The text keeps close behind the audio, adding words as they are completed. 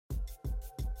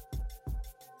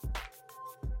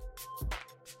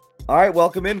All right,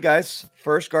 welcome in, guys.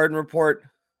 First Garden Report,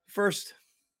 first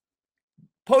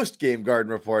post-game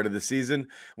Garden Report of the season.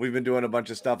 We've been doing a bunch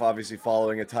of stuff, obviously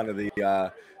following a ton of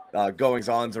the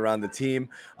goings-ons around the team.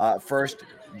 First,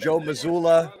 Joe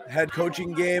Mazzulla head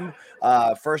coaching game.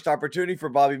 First opportunity for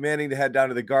Bobby Manning to head down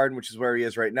to the Garden, which is where he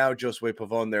is right now. Josue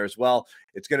Pavone there as well.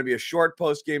 It's going to be a short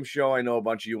post-game show. I know a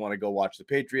bunch of you want to go watch the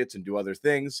Patriots and do other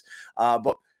things,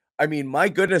 but I mean, my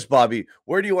goodness, Bobby,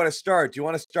 where do you want to start? Do you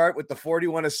want to start with the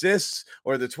 41 assists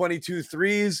or the 22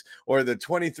 threes or the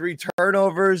 23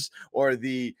 turnovers or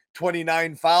the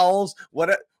 29 fouls, or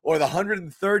the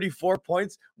 134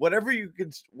 points? Whatever you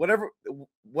can, whatever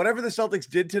the Celtics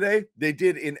did today, they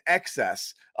did in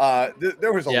excess.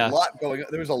 There was a lot going on.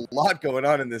 There was a lot going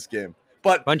on in this game.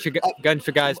 But bunch of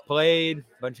guys played,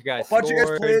 bunch of guys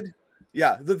played.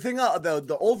 Yeah, the thing,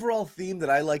 the overall theme that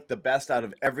I like the best out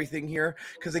of everything here,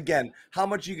 because again, how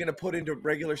much are you going to put into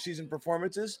regular season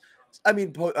performances? I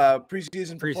mean,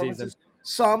 preseason performances.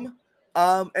 Some,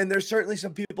 and there's certainly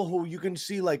some people who you can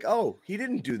see like, oh, he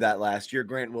didn't do that last year.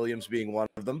 Grant Williams being one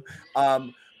of them.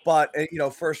 But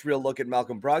first real look at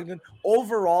Malcolm Brogdon.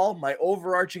 Overall, my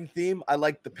overarching theme, I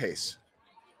like the pace.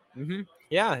 Mm-hmm.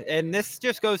 Yeah, and this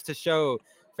just goes to show,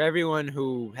 for everyone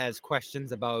who has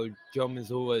questions about Joe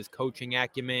Mazzulla's coaching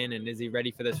acumen and is he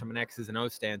ready for this from an X's and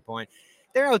O's standpoint,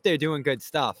 they're out there doing good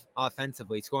stuff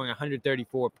offensively, scoring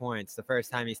 134 points the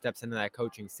first time he steps into that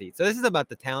coaching seat. So this is about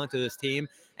the talent of this team,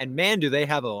 and man, do they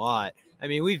have a lot. I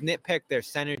mean, we've nitpicked their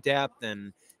center depth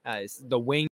and the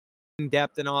wing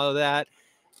depth and all of that.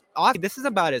 This is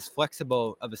about as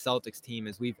flexible of a Celtics team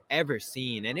as we've ever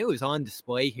seen, and it was on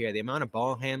display here. The amount of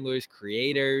ball handlers,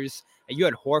 creators. You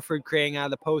had Horford creating out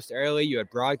of the post early. You had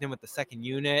Brogdon with the second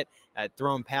unit,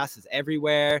 throwing passes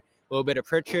everywhere. A little bit of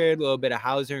Pritchard, a little bit of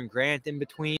Hauser and Grant in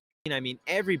between. I mean,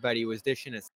 everybody was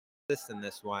dishing assists in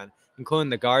this one, including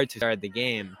the guards who started the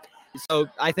game. So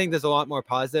I think there's a lot more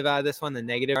positive out of this one. The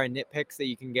negative are nitpicks that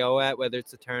you can go at, whether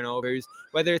it's the turnovers,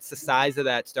 whether it's the size of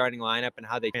that starting lineup and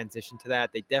how they transition to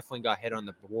that. They definitely got hit on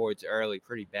the boards early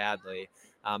pretty badly.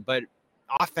 But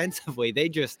offensively, they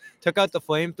just took out the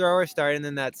flamethrower starting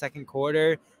in that second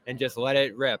quarter and just let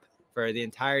it rip for the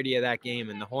entirety of that game.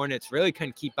 And the Hornets really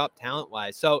couldn't keep up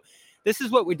talent-wise. So this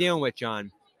is what we're dealing with, John.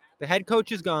 The head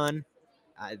coach is gone,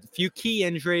 a few key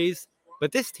injuries.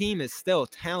 But this team is still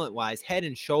talent-wise head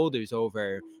and shoulders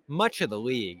over much of the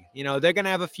league. They're going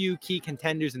to have a few key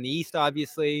contenders in the East,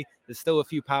 obviously. There's still a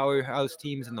few powerhouse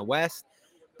teams in the West.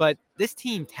 But this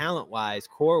team, talent-wise,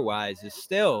 core-wise, is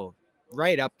still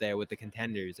right up there with the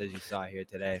contenders, as you saw here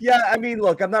today. Yeah, I mean,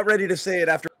 look, I'm not ready to say it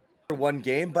after one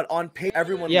game, but on paper,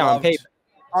 everyone loved.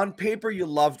 On paper, you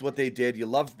loved what they did. You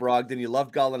loved Brogdon. You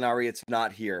loved Gallinari. It's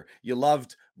not here. You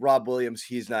loved Rob Williams.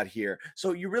 He's not here.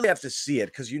 So you really have to see it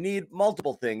because you need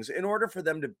multiple things in order for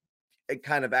them to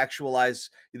kind of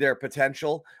actualize their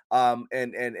potential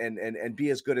and be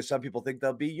as good as some people think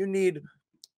they'll be. You need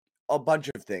a bunch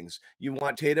of things. You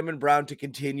want Tatum and Brown to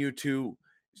continue to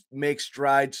make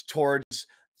strides towards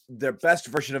their best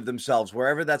version of themselves,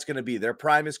 wherever that's going to be. Their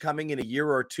prime is coming in a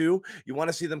year or two. You want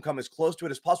to see them come as close to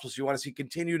it as possible. So you want to see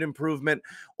continued improvement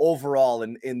overall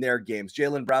in their games.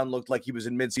 Jaylen Brown looked like he was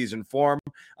in midseason form.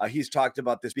 He's talked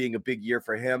about this being a big year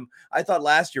for him. I thought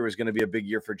last year was going to be a big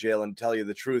year for Jaylen, to tell you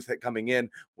the truth, coming in,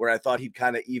 where I thought he'd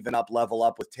kind of even up, level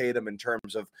up with Tatum in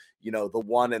terms of, the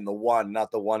one and the one,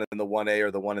 not the one and the 1A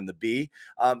or the one and the B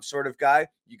sort of guy.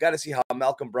 You got to see how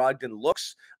Malcolm Brogdon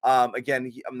looks.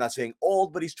 Again, I'm not saying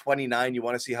old, but he's 29. You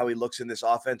want to see how he looks in this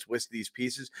offense with these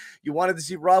pieces. You wanted to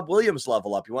see Rob Williams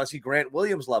level up. You want to see Grant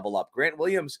Williams level up. Grant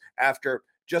Williams, after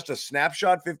just a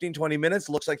snapshot, 15, 20 minutes,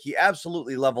 looks like he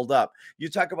absolutely leveled up. You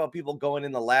talk about people going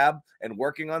in the lab and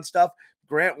working on stuff.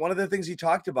 Grant, one of the things he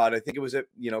talked about, I think it was a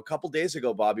couple days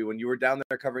ago, Bobby, when you were down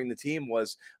there covering the team,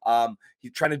 was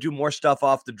he's trying to do more stuff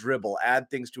off the dribble, add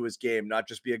things to his game, not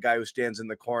just be a guy who stands in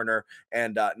the corner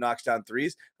and knocks down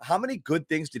threes. How many good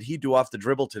things did he do off the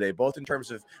dribble today, both in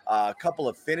terms of a couple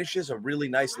of finishes, a really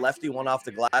nice lefty one off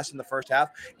the glass in the first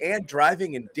half, and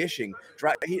driving and dishing.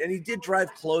 He did drive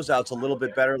closeouts a little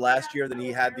bit better last year than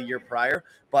he had the year prior,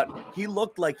 but he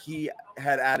looked like he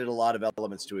had added a lot of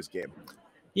elements to his game.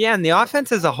 Yeah, and the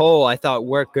offense as a whole, I thought,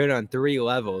 worked good on three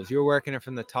levels. You were working it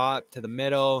from the top to the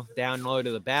middle, down low to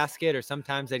the basket, or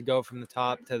sometimes they'd go from the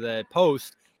top to the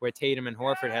post, where Tatum and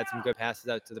Horford had some good passes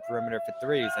out to the perimeter for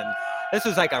threes. And this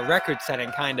was like a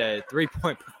record-setting kind of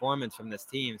three-point performance from this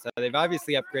team. So they've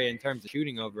obviously upgraded in terms of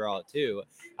shooting overall, too.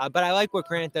 But I like what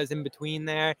Grant does in between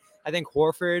there. I think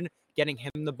Horford, getting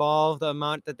him the ball, the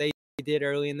amount that they did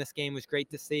early in this game was great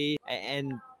to see.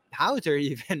 And Hauser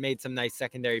even made some nice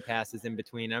secondary passes in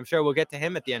between. I'm sure we'll get to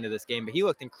him at the end of this game, but he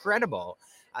looked incredible.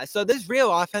 So there's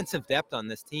real offensive depth on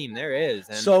this team. There is.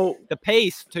 And so the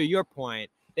pace, to your point,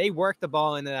 they worked the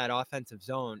ball into that offensive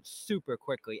zone super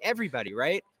quickly. Everybody,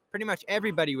 right? Pretty much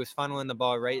everybody was funneling the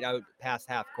ball right out past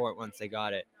half court once they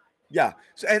got it. Yeah.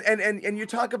 So, and you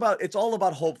talk about, it's all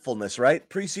about hopefulness, right?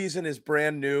 Preseason is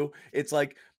brand new. It's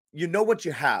like, you know what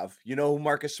you have. You know who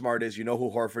Marcus Smart is. You know who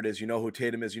Horford is. You know who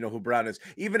Tatum is. You know who Brown is.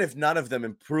 Even if none of them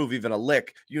improve even a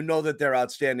lick, you know that they're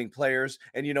outstanding players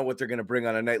and you know what they're going to bring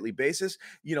on a nightly basis.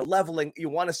 You know, leveling, you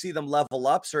want to see them level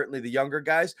up, certainly the younger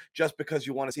guys, just because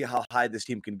you want to see how high this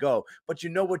team can go. But you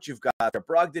know what you've got there.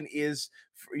 Brogdon is,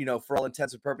 you know, for all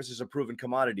intents and purposes, a proven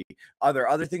commodity. Are there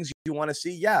other things you want to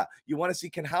see? Yeah. You want to see,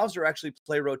 can Hauser actually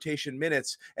play rotation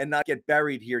minutes and not get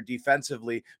buried here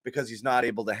defensively because he's not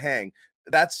able to hang?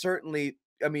 That's certainly,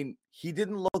 I mean, he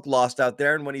didn't look lost out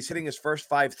there. And when he's hitting his first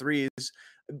 5 threes,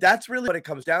 that's really what it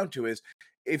comes down to is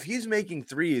if he's making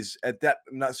threes at that,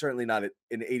 certainly not at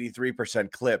an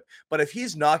 83% clip, but if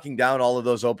he's knocking down all of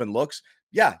those open looks,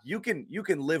 yeah, you can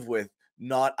live with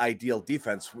not ideal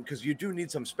defense because you do need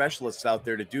some specialists out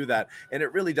there to do that. And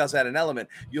it really does add an element.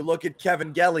 You look at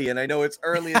Kevin Gelly, and I know it's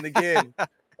early in the game.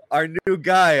 Our new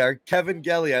guy, our Kevin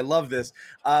Gelly. I love this.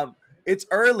 It's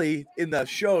early in the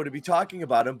show to be talking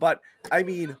about him, but I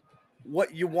mean,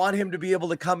 what you want him to be able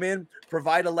to come in,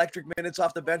 provide electric minutes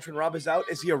off the bench when Rob is out.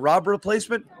 Is he a Rob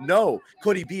replacement? No.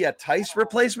 Could he be a Tice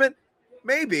replacement?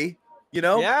 Maybe, you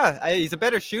know? Yeah, he's a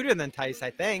better shooter than Tice, I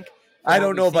think. I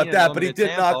don't know about that, but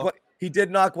he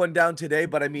did knock one down today,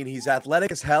 but I mean, he's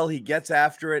athletic as hell. He gets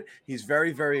after it. He's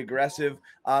very, very aggressive.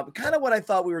 Kind of what I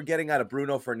thought we were getting out of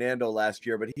Bruno Fernando last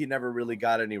year, but he never really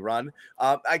got any run.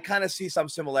 I kind of see some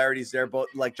similarities there, both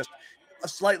like just a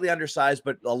slightly undersized,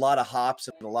 but a lot of hops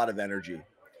and a lot of energy.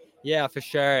 Yeah, for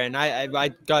sure. And I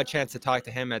got a chance to talk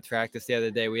to him at practice the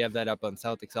other day. We have that up on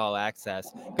Celtics All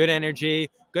Access. Good energy,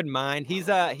 good mind. He's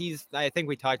I think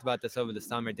we talked about this over the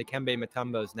summer, Dikembe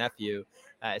Mutombo's nephew.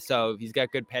 So he's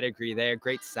got good pedigree there,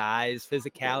 great size,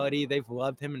 physicality. They've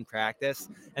loved him in practice.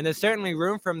 And there's certainly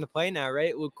room for him to play now,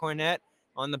 right? Luke Cornett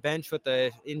on the bench with the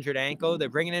injured ankle. They're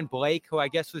bringing in Blake, who I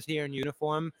guess was here in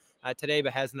uniform today,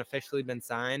 but hasn't officially been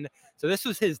signed. So this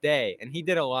was his day, and he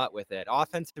did a lot with it.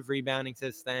 Offensive rebounding's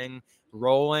his thing.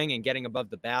 Rolling and getting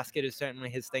above the basket is certainly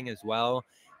his thing as well.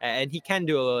 And he can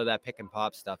do a little of that pick and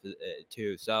pop stuff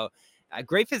too. So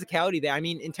great physicality there. I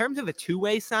mean, in terms of a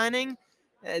two-way signing,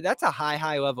 that's a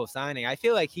high level signing. I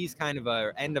feel like he's kind of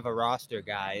a end of a roster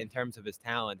guy in terms of his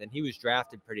talent, and he was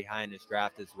drafted pretty high in his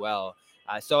draft as well.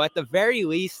 So at the very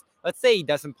least, let's say he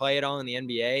doesn't play at all in the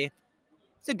NBA.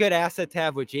 It's a good asset to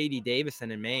have with J.D.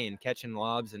 Davison in Maine, catching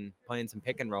lobs and playing some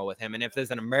pick and roll with him. And if there's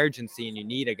an emergency and you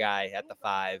need a guy at the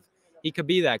 5, he could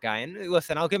be that guy. And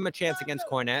listen, I'll give him a chance against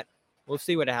Cornett. We'll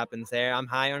see what happens there. I'm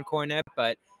high on Cornett,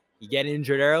 but you get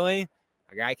injured early,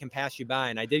 a guy can pass you by.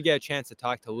 And I did get a chance to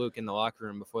talk to Luke in the locker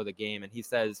room before the game, and he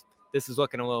says this is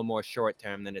looking a little more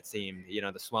short-term than it seemed. You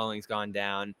know, the swelling's gone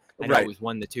down. I know it was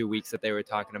 1 to 2 weeks that they were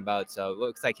talking about, so it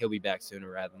looks like he'll be back sooner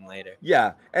rather than later.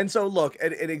 Yeah, and so look,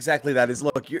 and exactly that is,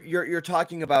 look, you're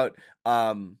talking about,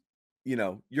 you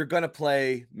know, you're going to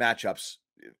play matchups,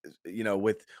 you know,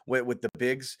 with the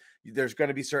bigs. There's going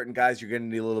to be certain guys you're going to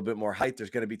need a little bit more height. There's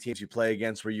going to be teams you play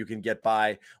against where you can get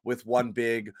by with one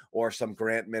big or some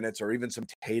Grant minutes or even some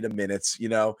Tatum minutes, you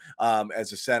know,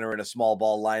 as a center in a small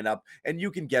ball lineup, and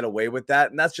you can get away with that.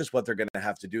 And that's just what they're going to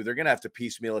have to do. They're going to have to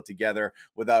piecemeal it together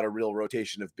without a real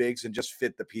rotation of bigs and just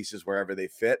fit the pieces wherever they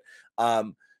fit.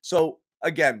 So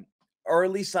again,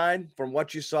 early sign from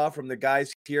what you saw from the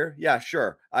guys here. Yeah,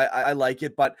 sure. I like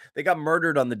it, but they got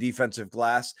murdered on the defensive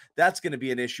glass. That's going to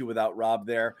be an issue without Rob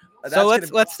there. So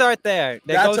let's start there.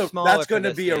 That's going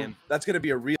to be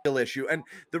a real issue. And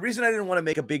the reason I didn't want to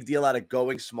make a big deal out of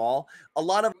going small, a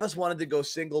lot of us wanted to go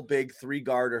single big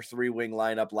 3-guard or 3-wing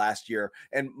lineup last year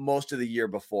and most of the year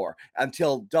before,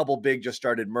 until double big just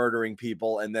started murdering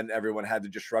people, and then everyone had to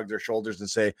just shrug their shoulders and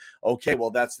say, okay,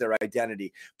 well, that's their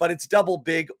identity. But it's double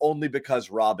big only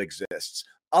because Rob exists.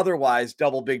 Otherwise,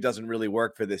 double big doesn't really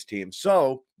work for this team.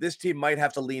 So this team might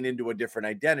have to lean into a different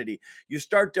identity. You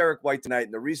start Derek White tonight,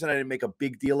 and the reason I didn't make a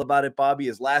big deal about it, Bobby,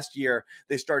 is last year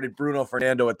they started Bruno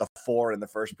Fernando at the 4 in the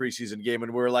first preseason game,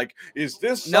 and we were like, is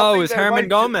this something? No, it was Herman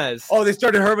Gomez. Oh, they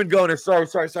started Herman Gomez. Sorry.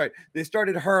 They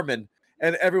started Herman,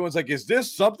 and everyone's like, is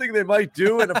this something they might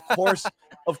do? And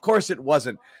of course it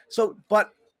wasn't. So,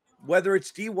 but whether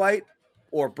it's D. White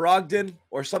or Brogdon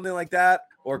or something like that,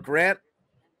 or Grant,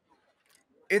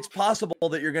 it's possible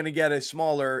that you're going to get a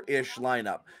smaller-ish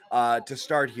lineup to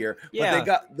start here. Yeah.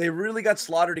 But they really got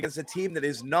slaughtered against a team that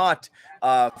is not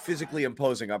physically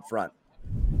imposing up front.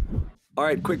 All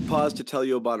right, quick pause to tell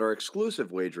you about our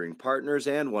exclusive wagering partners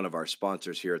and one of our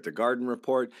sponsors here at the Garden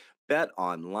Report, Bet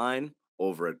Online.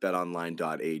 Over at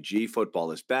betonline.ag,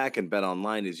 football is back, and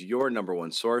BetOnline is your number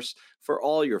one source for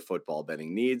all your football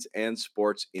betting needs and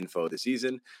sports info this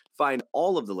season. Find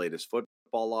all of the latest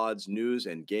football odds, news,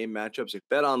 and game matchups.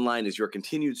 BetOnline is your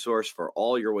continued source for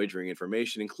all your wagering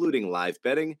information, including live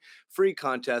betting, free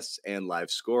contests, and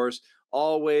live scores.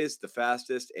 Always the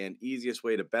fastest and easiest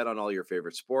way to bet on all your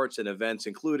favorite sports and events,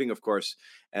 including, of course,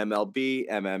 MLB,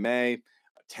 MMA,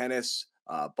 tennis,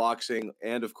 boxing,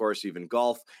 and of course, even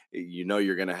golf. You know,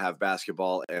 you're going to have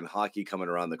basketball and hockey coming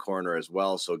around the corner as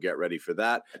well. So get ready for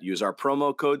that. Use our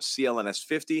promo code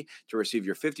CLNS50 to receive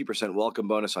your 50% welcome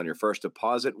bonus on your first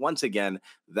deposit. Once again,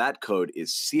 that code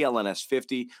is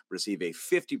CLNS50. Receive a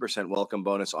 50% welcome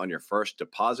bonus on your first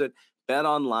deposit. Bet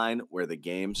online, where the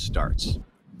game starts.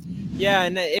 Yeah,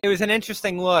 and it was an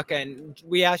interesting look. And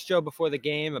we asked Joe before the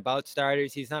game about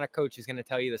starters. He's not a coach who's going to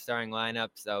tell you the starting lineup,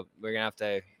 so we're going to have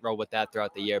to roll with that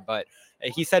throughout the year. But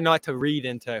he said not to read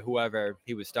into whoever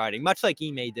he was starting, much like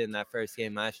Ime did in that first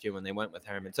game last year when they went with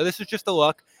Herman. So this was just a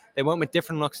look. They went with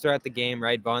different looks throughout the game,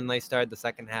 right? Vonleh started the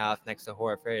second half next to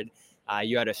Horford.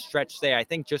 You had a stretch there, I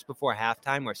think, just before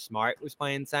halftime where Smart was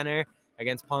playing center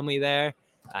against Plumlee there.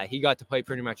 He got to play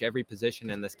pretty much every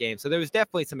position in this game. So there was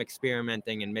definitely some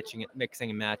experimenting and mixing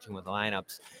and matching with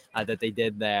lineups that they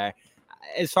did there.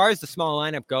 As far as the small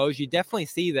lineup goes, you definitely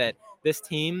see that this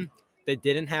team that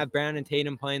didn't have Brown and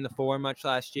Tatum playing the four much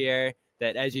last year,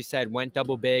 that, as you said, went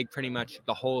double big pretty much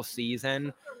the whole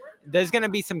season, there's going to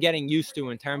be some getting used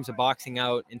to in terms of boxing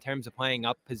out, in terms of playing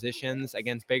up positions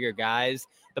against bigger guys.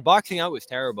 The boxing out was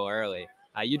terrible early.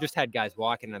 You just had guys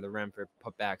walking to the rim for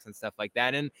putbacks and stuff like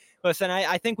that. And listen,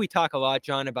 I think we talk a lot,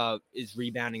 John, about is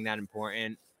rebounding that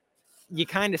important. You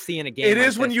kind of see in a game it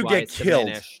is when you get killed.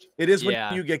 Diminished. It is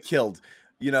when you get killed,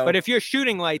 you know. But if you're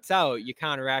shooting lights out, you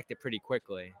counteract it pretty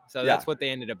quickly. So that's what they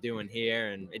ended up doing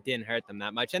here, and it didn't hurt them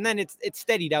that much. And then it's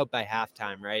steadied out by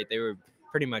halftime, right? They were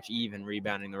pretty much even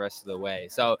rebounding the rest of the way.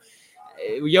 So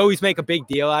we always make a big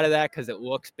deal out of that because it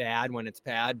looks bad when it's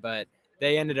bad, but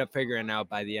they ended up figuring out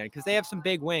by the end because they have some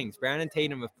big wings. Brown and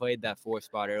Tatum have played that four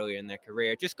spot earlier in their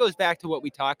career. It just goes back to what we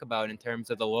talk about in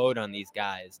terms of the load on these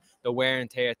guys, the wear and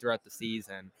tear throughout the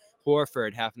season.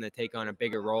 Horford having to take on a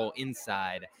bigger role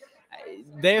inside.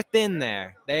 They're thin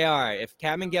there. They are. If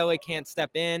Kabengele can't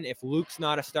step in, if Luke's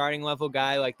not a starting level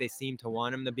guy like they seem to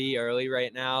want him to be early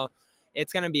right now,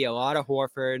 it's going to be a lot of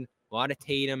Horford, a lot of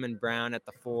Tatum and Brown at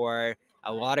the four,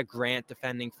 a lot of Grant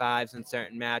defending fives in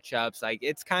certain matchups. Like,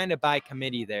 it's kind of by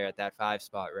committee there at that five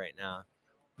spot right now.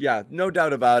 Yeah, no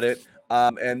doubt about it.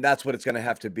 And that's what it's going to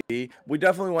have to be. We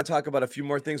definitely want to talk about a few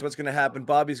more things. What's going to happen?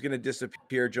 Bobby's going to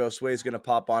disappear. Joe Sway's going to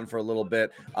pop on for a little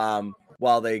bit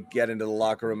while they get into the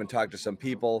locker room and talk to some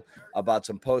people about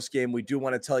some post game. We do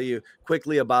want to tell you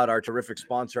quickly about our terrific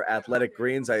sponsor, Athletic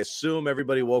Greens. I assume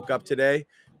everybody woke up today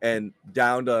and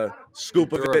downed a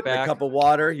scoop of it in a cup of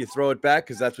water. You throw it back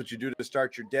because that's what you do to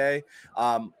start your day.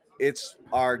 It's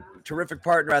our terrific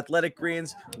partner, Athletic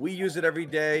Greens. We use it every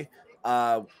day.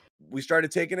 We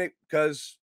started taking it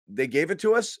because they gave it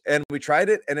to us and we tried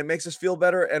it and it makes us feel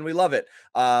better and we love it.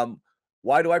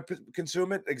 Why do I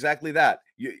consume it? Exactly that.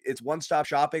 It's one-stop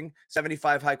shopping,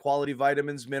 75 high-quality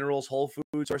vitamins, minerals, whole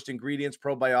food sourced ingredients,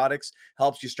 probiotics,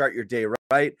 helps you start your day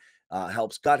right,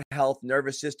 helps gut health,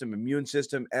 nervous system, immune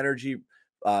system, energy,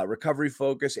 recovery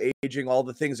focus, aging, all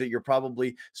the things that you're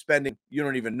probably spending, you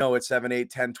don't even know it, $7,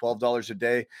 $8, $10, $12 a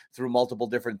day through multiple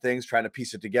different things, trying to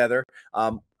piece it together.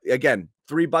 Again,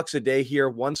 $3 a day here,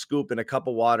 one scoop in a cup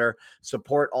of water.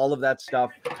 Support all of that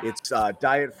stuff. It's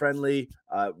diet friendly,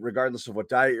 regardless of what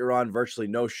diet you're on, virtually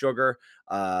no sugar,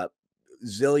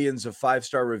 zillions of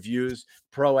 5-star reviews,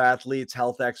 pro athletes,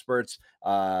 health experts,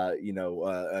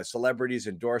 celebrities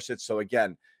endorse it. So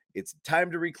again, it's time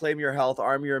to reclaim your health,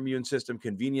 arm your immune system,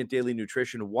 convenient daily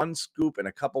nutrition, one scoop and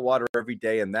a cup of water every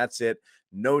day, and that's it.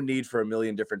 No need for a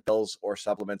million different pills or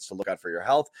supplements to look out for your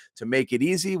health. To make it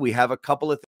easy, we have a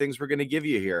couple of things we're going to give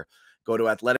you here. Go to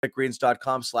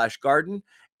athleticgreens.com/garden,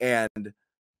 and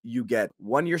you get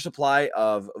 1 year supply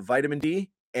of vitamin D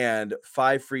and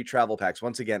 5 free travel packs.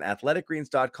 Once again,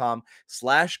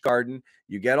 athleticgreens.com/garden.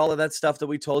 You get all of that stuff that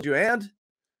we told you and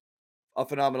a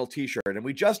phenomenal t-shirt. And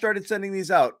we just started sending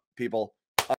these out, people.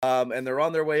 And they're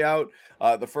on their way out.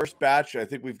 The first batch, I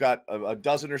think we've got a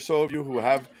dozen or so of you who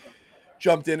have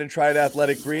jumped in and tried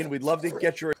Athletic Green. We'd love to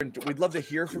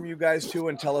hear from you guys too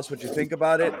and tell us what you think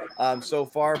about it so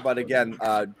far. But again,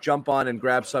 jump on and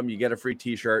grab some. You get a free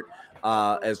t-shirt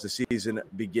as the season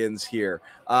begins here.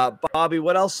 Bobby,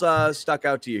 what else stuck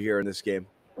out to you here in this game?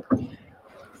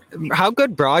 how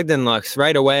good Brogdon looks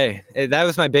right away. That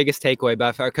was my biggest takeaway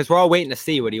by far, because we're all waiting to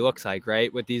see what he looks like,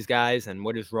 right, with these guys and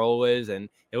what his role is. And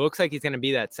it looks like he's going to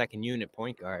be that second unit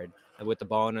point guard with the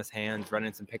ball in his hands,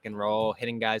 running some pick and roll,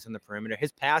 hitting guys on the perimeter.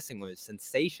 His passing was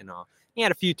sensational. He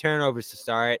had a few turnovers to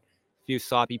start, a few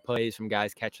sloppy plays from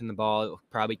guys catching the ball. It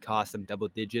probably cost him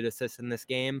double-digit assists in this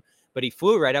game. But he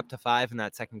flew right up to 5 in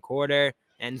that second quarter,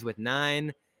 ends with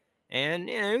 9. And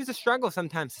it was a struggle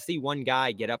sometimes to see one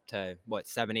guy get up to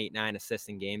 7, 8, 9 assists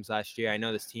in games last year. I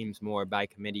know this team's more by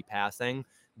committee passing,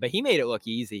 but he made it look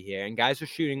easy here. And guys were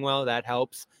shooting well, that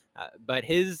helps. But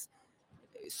his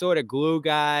sort of glue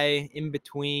guy in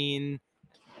between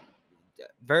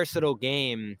versatile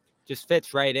game just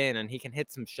fits right in, and he can hit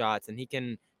some shots and he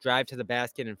can drive to the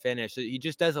basket and finish. So he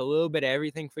just does a little bit of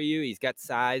everything for you. He's got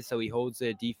size, so he holds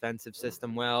the defensive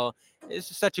system well. It's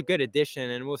just such a good addition,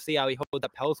 and we'll see how he holds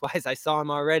up health-wise. I saw him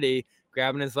already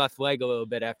grabbing his left leg a little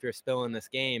bit after a spill in this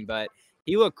game, but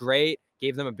he looked great,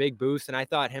 gave them a big boost, and I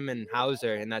thought him and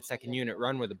Hauser in that second unit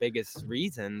run were the biggest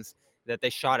reasons that they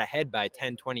shot ahead by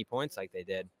 10, 20 points like they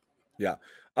did. Yeah.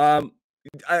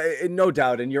 No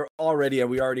doubt, and we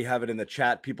already have it in the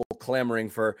chat. People clamoring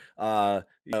for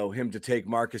him to take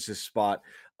Marcus's spot.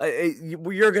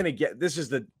 You're going to get this is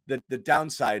the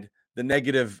downside, the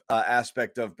negative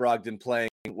aspect of Brogdon playing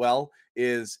well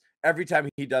is every time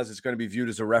he does, it's going to be viewed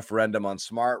as a referendum on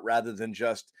Smart rather than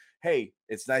just, hey,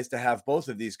 it's nice to have both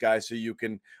of these guys so you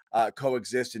can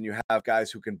coexist and you have guys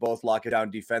who can both lock it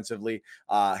down defensively,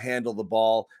 handle the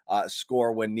ball,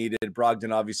 score when needed.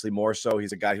 Brogdon, obviously, more so.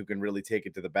 He's a guy who can really take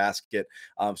it to the basket.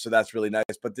 So that's really nice.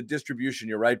 But the distribution,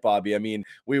 you're right, Bobby. I mean,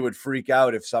 we would freak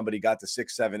out if somebody got to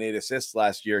 6, 7, 8 assists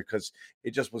last year because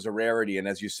it just was a rarity. And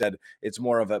as you said, it's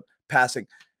more of a passing.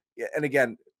 And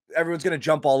again, everyone's going to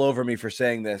jump all over me for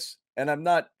saying this. And I'm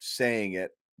not saying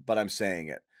it, but I'm saying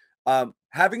it.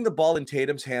 Having the ball in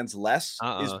Tatum's hands less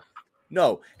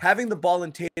having the ball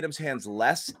in Tatum's hands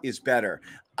less is better.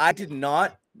 I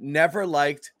never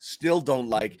liked, still don't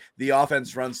like the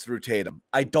offense runs through Tatum.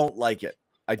 I don't like it.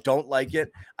 I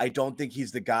don't think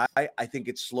he's the guy. I think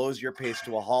it slows your pace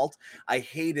to a halt. I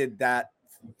hated that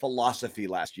philosophy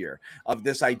last year of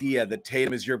this idea that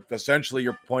Tatum is essentially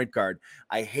your point guard.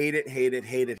 I hate it.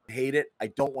 I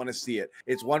don't want to see it.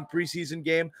 It's one preseason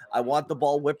game. I want the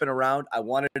ball whipping around. I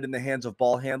want it in the hands of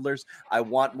ball handlers. I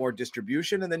want more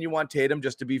distribution. And then you want Tatum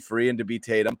just to be free and to be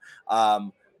Tatum,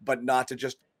 but not to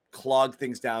just clog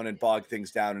things down and bog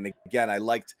things down. And again, I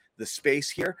liked the space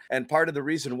here. And part of the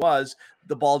reason was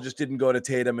the ball just didn't go to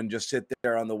Tatum and just sit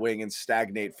there on the wing and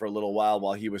stagnate for a little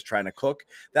while he was trying to cook.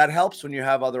 That helps when you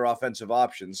have other offensive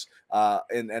options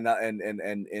and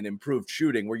improved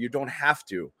shooting where you don't have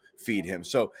to feed him.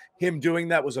 So him doing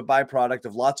that was a byproduct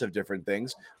of lots of different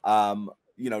things.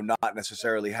 Not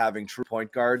necessarily having true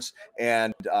point guards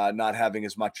and not having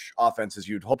as much offense as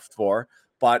you'd hoped for,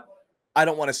 but I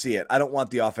don't want to see it. I don't want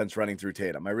the offense running through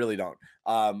Tatum. I really don't.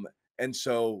 And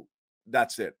so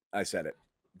that's it. I said it.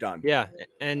 Done. Yeah,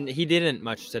 and he didn't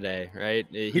much today, right?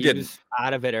 He didn't. Was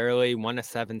out of it early,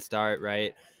 1-7 start,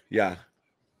 right? Yeah.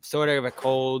 Sort of a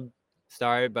cold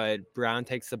start, but Brown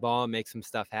takes the ball and makes some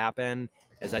stuff happen.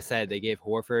 As I said, they gave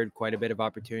Horford quite a bit of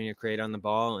opportunity to create on the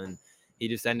ball, and he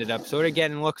just ended up sort of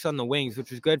getting looks on the wings, which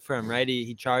was good for him, right?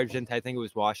 He charged into, I think it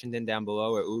was Washington down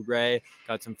below, or Oubre,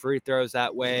 got some free throws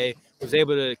that way, was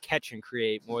able to catch and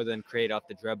create more than create off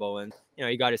the dribble. And,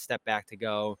 he got his step back to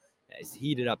go. It's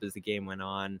heated up as the game went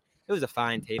on. It was a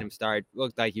fine Tatum start.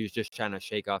 Looked like he was just trying to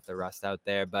shake off the rust out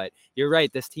there. But you're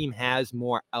right, this team has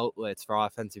more outlets for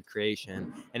offensive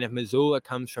creation. And if Missoula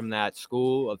comes from that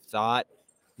school of thought,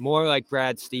 more like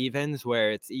Brad Stevens,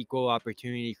 where it's equal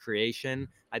opportunity creation,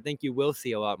 I think you will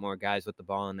see a lot more guys with the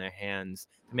ball in their hands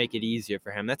to make it easier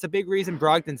for him. That's a big reason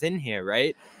Brogdon's in here,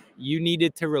 right? You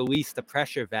needed to release the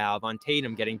pressure valve on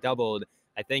Tatum getting doubled.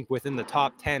 I think within the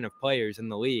top 10 of players in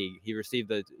the league, he received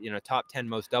the top 10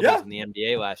 most doubles in the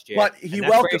NBA last year. But he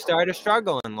started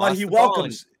struggling. But he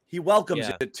welcomes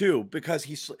it too, because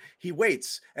he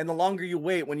waits. And the longer you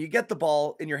wait, when you get the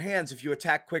ball in your hands, if you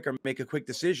attack quick or make a quick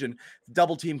decision,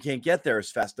 double team can't get there as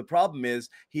fast. The problem is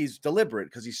he's deliberate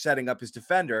because he's setting up his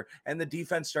defender, and the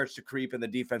defense starts to creep, and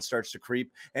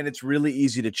it's really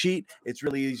easy to cheat. It's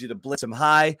really easy to blitz him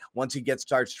high once he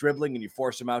starts dribbling and you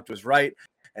force him out to his right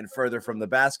and further from the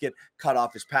basket, cut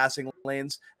off his passing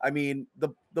lanes. I mean,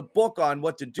 the book on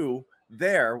what to do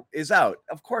there is out.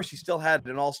 Of course, he still had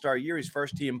an all-star year. He's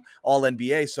first team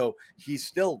all-NBA, so he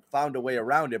still found a way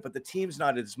around it. But the team's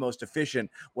not at its most efficient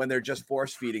when they're just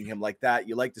force-feeding him like that.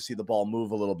 You like to see the ball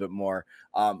move a little bit more.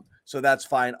 So that's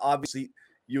fine. Obviously,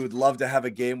 you would love to have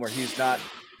a game where he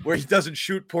doesn't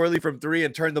shoot poorly from three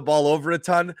and turn the ball over a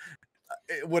ton.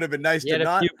 it would have been nice He to had a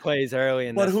not. few plays early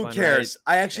in But this who one, cares?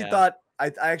 right? I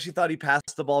actually thought he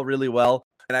passed the ball really well,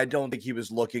 and I don't think he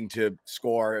was looking to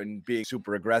score and being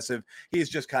super aggressive. He's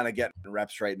just kind of getting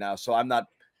reps right now, so I'm not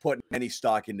putting any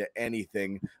stock into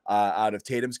anything out of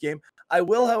Tatum's game. I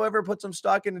will, however, put some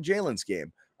stock into Jalen's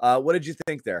game. What did you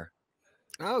think there?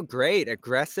 Oh, great.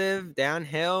 Aggressive,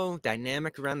 downhill,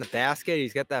 dynamic around the basket.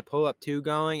 He's got that pull-up two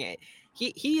going.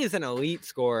 He is an elite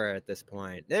scorer at this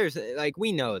point. There's like,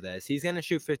 we know this. He's going to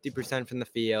shoot 50% from the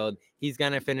field. He's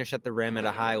going to finish at the rim at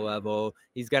a high level.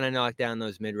 He's going to knock down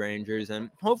those mid-rangers, and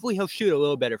hopefully he'll shoot a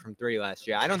little better from three last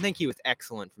year. I don't think he was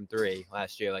excellent from three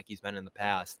last year like he's been in the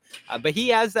past. But he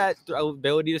has that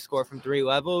ability to score from three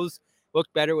levels.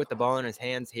 Looked better with the ball in his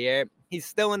hands here. He's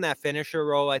still in that finisher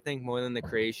role, I think, more than the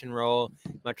creation role,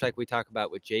 much like we talk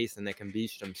about with Jason. There can be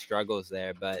some struggles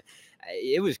there, but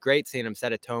it was great seeing him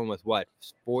set a tone with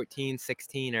 14,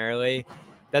 16 early.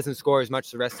 Doesn't score as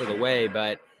much the rest of the way,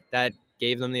 but that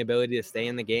gave them the ability to stay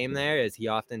in the game there, as he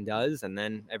often does, and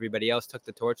then everybody else took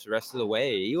the torch the rest of the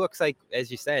way. He looks like, as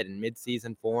you said, in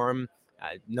mid-season form,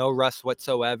 no rust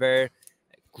whatsoever.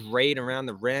 Great around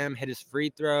the rim, hit his free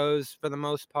throws for the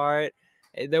most part.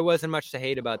 There wasn't much to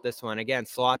hate about this one. Again,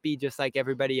 sloppy, just like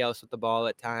everybody else with the ball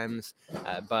at times.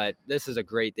 But this is a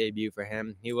great debut for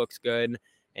him. He looks good,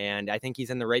 and I think he's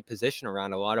in the right position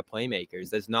around a lot of playmakers.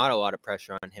 There's not a lot of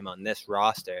pressure on him on this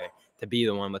roster to be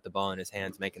the one with the ball in his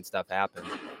hands making stuff happen.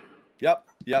 Yep,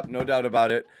 no doubt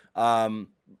about it.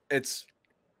 It's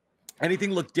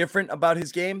anything look different about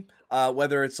his game?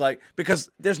 Whether it's like, because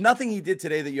there's nothing he did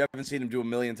today that you haven't seen him do a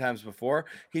million times before.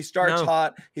 He starts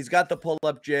hot. He's got the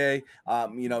pull-up J.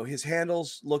 His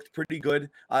handles looked pretty good.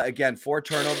 Again, 4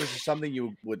 turnovers is something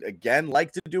you would, again,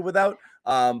 like to do without.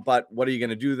 But what are you going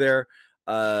to do there?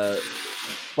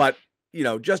 But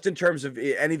just in terms of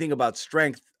anything about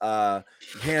strength,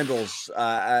 handles,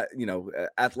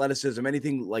 athleticism,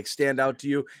 anything like stand out to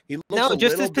you? He looks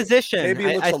just his position. Maybe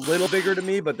he looks a little bigger to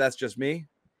me, but that's just me.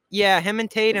 Yeah, him and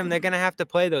Tatum, they're gonna have to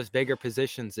play those bigger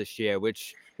positions this year,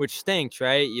 which stinks,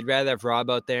 right? You'd rather have Rob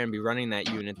out there and be running that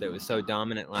unit that was so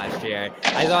dominant last year.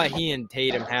 I thought he and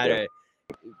Tatum had a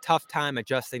tough time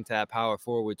adjusting to that power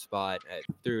forward spot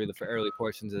through the early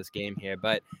portions of this game here,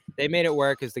 but they made it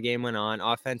work as the game went on.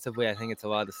 Offensively, I think it's a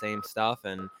lot of the same stuff,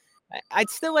 and I'd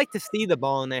still like to see the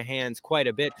ball in their hands quite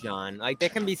a bit, John. Like, there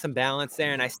can be some balance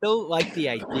there, and I still like the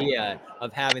idea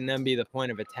of having them be the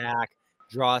point of attack,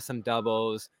 draw some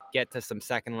doubles, get to some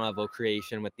second level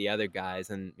creation with the other guys,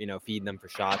 and feed them for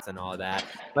shots and all that.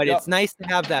 But It's nice to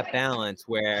have that balance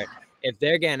where if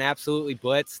they're getting absolutely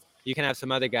blitzed, you can have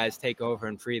some other guys take over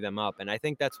and free them up. And I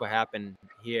think that's what happened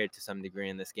here to some degree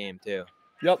in this game too.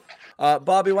 Yep.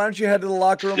 Bobby, why don't you head to the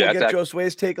locker room? We'll get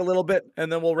Josue's take a little bit,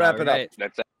 and then we'll wrap it up.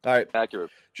 That's all right.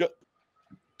 Accurate.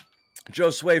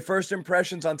 Josue, first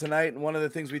impressions on tonight, and one of the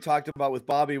things we talked about with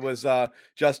Bobby was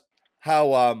just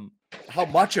how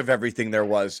much of everything there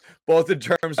was, both in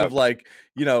terms of the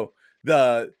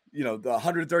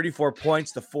 134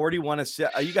 points, the 41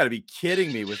 assists. You got to be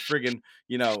kidding me with friggin'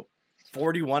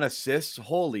 41 assists.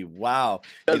 Holy wow!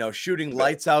 Shooting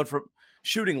lights out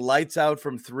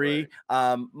from three.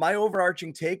 My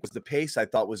overarching take was the pace. I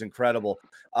thought was incredible,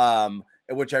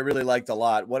 which I really liked a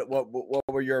lot. What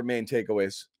were your main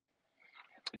takeaways?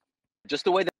 Just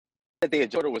the way that they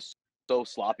adjusted was so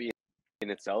sloppy in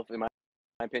itself, in my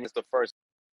opinion. It's the first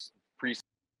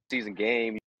preseason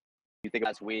game. You think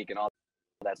last week and all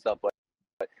that stuff, but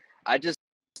I just,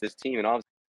 this team and obviously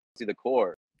the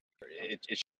core, it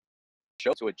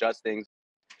shows to adjust things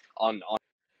on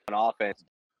offense.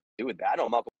 Do with that. I know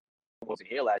Malcolm wasn't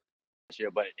here last year,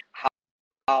 but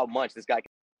how much this guy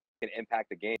can impact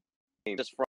the game,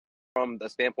 just from the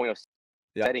standpoint of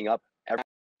setting up. Everyone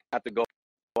have to go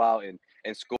out and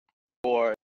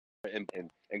score and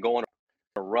go on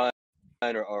a run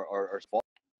or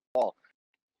fall.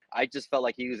 I just felt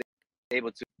like he was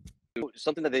able to do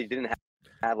something that they didn't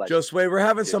have last year. Josue, we're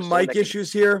having some mic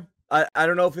issues here. I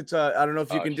don't know if it's I don't know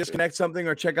if you can disconnect something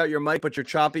or check out your mic, but you're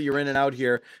choppy. You're in and out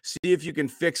here. See if you can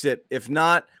fix it. If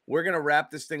not, we're gonna wrap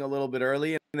this thing a little bit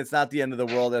early, and it's not the end of the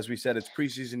world. As we said, it's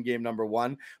preseason game number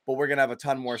 1, but we're gonna have a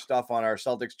ton more stuff on our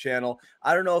Celtics channel.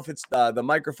 I don't know if it's the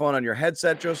microphone on your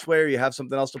headset, Josue, or you have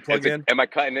something else to plug in. Am I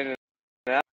cutting in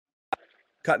and out?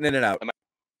 Cutting in and out. Am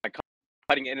I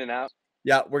cutting in and out?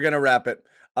 Yeah, we're gonna wrap it.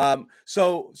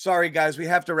 So sorry guys, we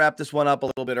have to wrap this one up a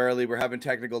little bit early. We're having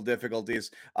technical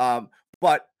difficulties.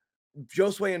 But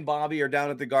Josue and Bobby are down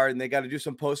at the Garden. They got to do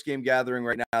some post-game gathering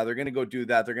right now. They're going to go do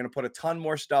that. They're going to put a ton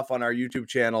more stuff on our YouTube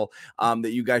channel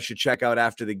that you guys should check out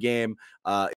after the game.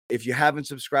 If you haven't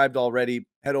subscribed already,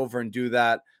 head over and do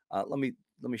that. Let me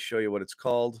show you what it's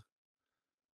called.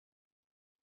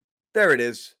 There it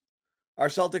is. Our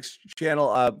Celtics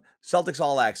channel, Celtics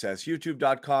All Access,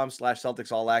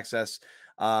 youtube.com/Celtics All Access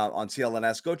on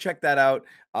CLNS. Go check that out.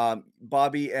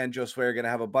 Bobby and Josue are going to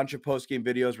have a bunch of post-game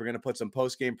videos. We're going to put some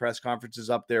post-game press conferences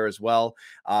up there as well.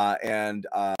 And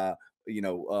a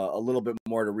little bit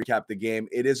more to recap the game.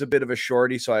 It is a bit of a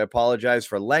shorty, so I apologize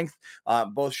for length.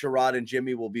 Both Sherrod and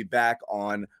Jimmy will be back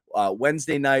on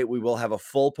Wednesday night. We will have a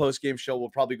full post-game show. We'll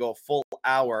probably go a full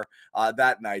hour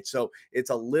that night. So it's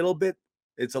a little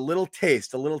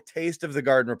taste of the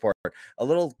Garden Report, a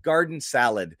little garden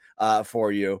salad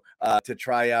for you to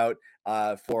try out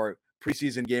for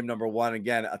preseason game number 1.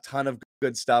 Again, a ton of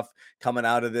good stuff coming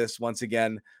out of this. Once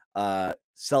again,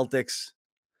 Celtics,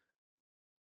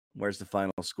 where's the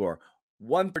final score?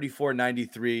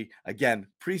 134-93. Again,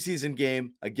 preseason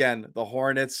game. Again, the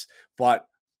Hornets, but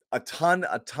a ton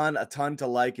to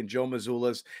like in Joe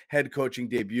Mazzulla's head coaching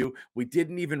debut. We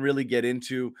didn't even really get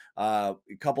into a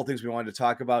couple things we wanted to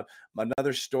talk about.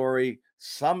 Another story,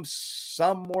 some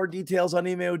more details on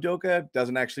Ime Udoka.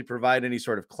 Doesn't actually provide any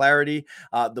sort of clarity.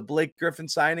 The Blake Griffin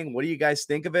signing, what do you guys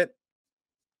think of it?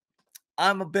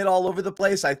 I'm a bit all over the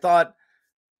place. I thought,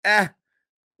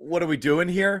 what are we doing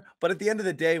here? But at the end of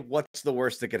the day, what's the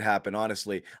worst that could happen,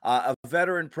 honestly? A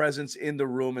veteran presence in the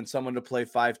room and someone to play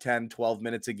 5, 10, 12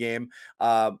 minutes a game.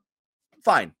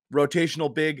 Fine.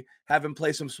 Rotational big, have him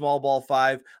play some small ball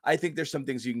 5. I think there's some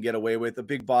things you can get away with. A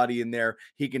big body in there.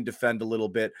 He can defend a little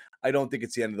bit. I don't think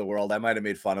it's the end of the world. I might have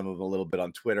made fun of him a little bit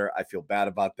on Twitter. I feel bad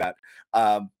about that.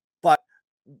 But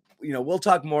we'll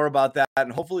talk more about that,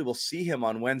 and hopefully we'll see him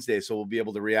on Wednesday, so we'll be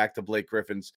able to react to Blake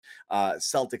Griffin's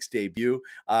Celtics debut.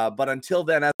 But until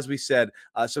then, as we said,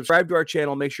 subscribe to our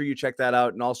channel. Make sure you check that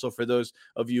out. And also for those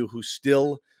of you who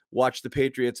still watch the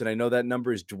Patriots, and I know that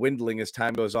number is dwindling as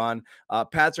time goes on,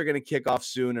 Pats are going to kick off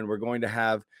soon, and we're going to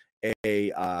have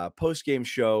a post-game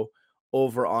show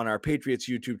over on our Patriots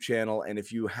YouTube channel. And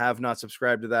if you have not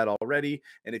subscribed to that already,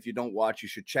 and if you don't watch, you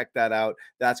should check that out.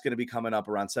 That's going to be coming up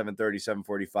around 7:30,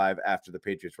 7:45 after the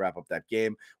Patriots wrap up that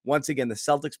game. Once again, the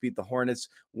Celtics beat the Hornets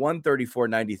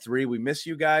 134-93. We miss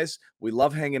you guys. We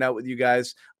love hanging out with you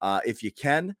guys. If you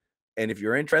can, and if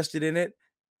you're interested in it,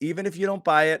 even if you don't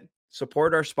buy it,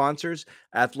 support our sponsors,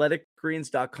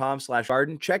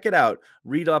 athleticgreens.com/garden. Check it out.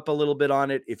 Read up a little bit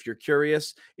on it. If you're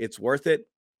curious, it's worth it.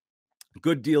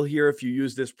 Good deal here if you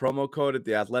use this promo code at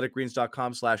the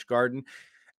athleticgreens.com/garden.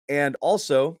 And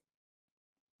also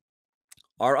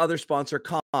our other sponsor,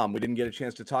 Calm. We didn't get a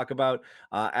chance to talk about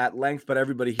at length, but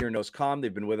everybody here knows Calm.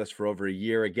 They've been with us for over a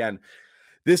year. Again,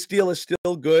 this deal is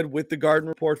still good with the Garden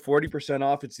Report, 40%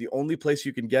 off. It's the only place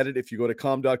you can get it if you go to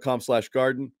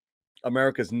calm.com/garden,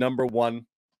 America's #1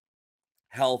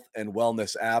 health and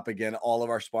wellness app. Again, all of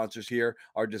our sponsors here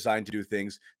are designed to do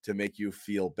things to make you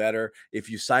feel better. If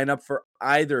you sign up for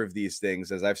either of these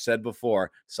things, as I've said before,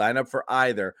 sign up for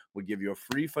either. We'll give you a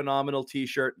free phenomenal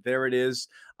t-shirt. There it is.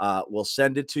 We'll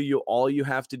send it to you. All you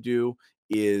have to do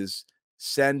is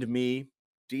DM me,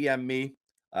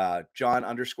 John_Zannis,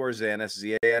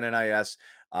 Zannis,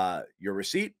 your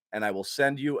receipt, and I will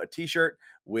send you a t-shirt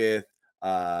with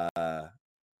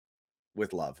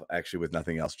love, actually, with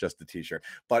nothing else, just the t-shirt.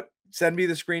 But send me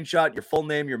the screenshot, your full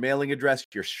name, your mailing address,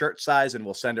 your shirt size, and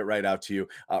we'll send it right out to you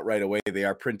right away. They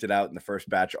are printed out, and the first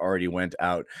batch already went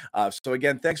out. So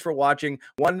again, thanks for watching.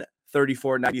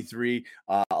 134-93.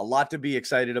 A lot to be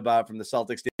excited about from the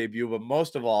Celtics debut, but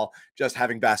most of all, just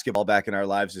having basketball back in our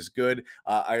lives is good.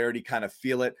 I already kind of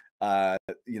feel it.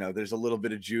 There's a little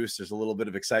bit of juice. There's a little bit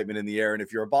of excitement in the air. And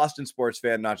if you're a Boston sports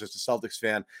fan, not just a Celtics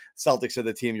fan, Celtics are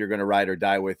the team you're going to ride or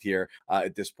die with here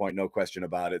at this point. No question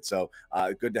about it. So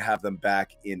good to have them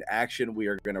back in action. We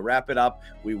are going to wrap it up.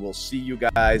 We will see you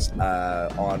guys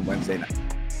on Wednesday night.